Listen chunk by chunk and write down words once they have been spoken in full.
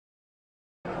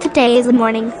day is the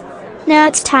morning. Now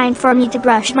it's time for me to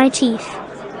brush my teeth.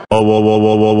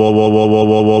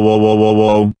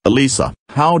 Elisa,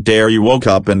 how dare you woke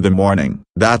up in the morning?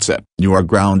 That's it. You are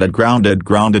grounded.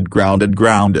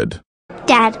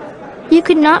 Dad, you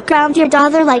could not ground your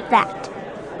daughter like that.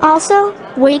 Also,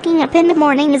 waking up in the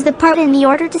morning is the part in the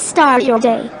order to start your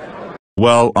day.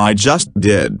 Well, I just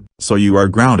did, so you are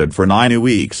grounded for 9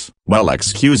 weeks. Well,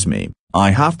 excuse me,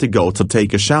 I have to go to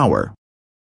take a shower.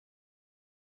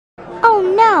 Oh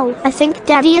no, I think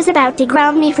Daddy is about to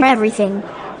ground me for everything.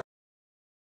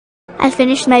 I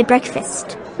finished my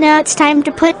breakfast. Now it's time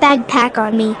to put backpack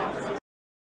on me.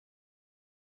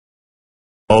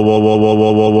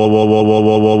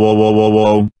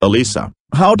 Elisa,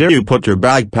 how dare you put your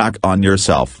backpack on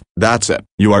yourself? That's it.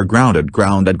 You are grounded.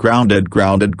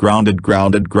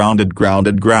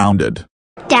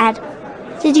 Dad,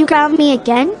 did you ground me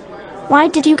again? Why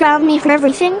did you ground me for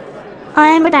everything? I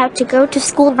am about to go to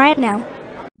school right now.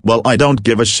 Well, I don't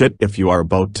give a shit if you are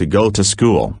about to go to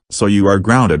school, so you are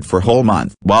grounded for whole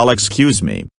month. Well, excuse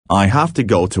me, I have to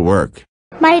go to work.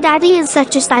 My daddy is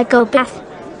such a psychopath.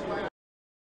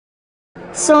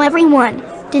 So everyone,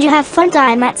 did you have fun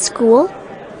time at school?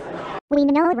 We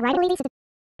know, right, Elisa?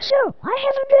 So, I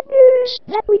have a good news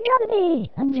that we got an A,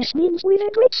 and this means we're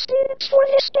great students for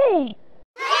this day.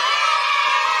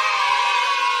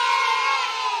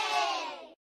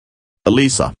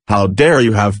 Elisa, how dare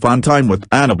you have fun time with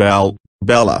Annabell,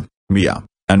 Bella, Mia,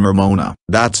 and Ramona?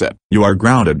 That's it. You are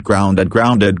grounded. Dad,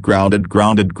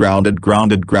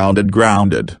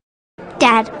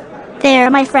 they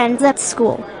are my friends at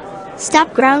school.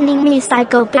 Stop grounding me,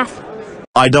 psychopath.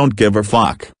 I don't give a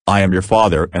fuck. I am your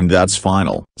father and that's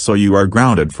final. So you are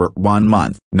grounded for 1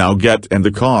 month. Now get in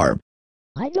the car.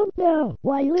 I don't know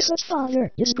why Elisa's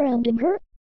father is grounding her.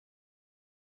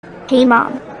 Hey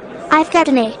Mom, I've got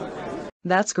an A.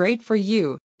 That's great for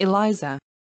you, Eliza.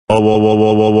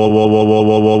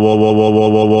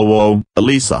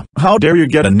 Elisa, how dare you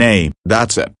get an A?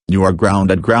 That's it. You are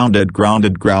grounded.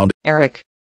 Eric,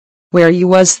 where you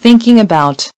was thinking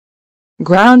about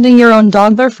grounding your own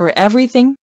daughter for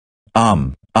everything?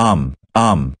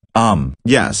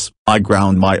 Yes, I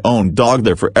ground my own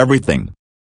daughter for everything.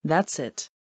 That's it.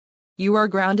 You are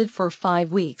grounded for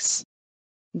 5 weeks.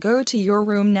 Go to your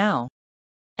room now.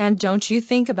 And don't you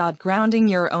think about grounding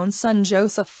your own son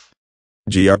Joseph.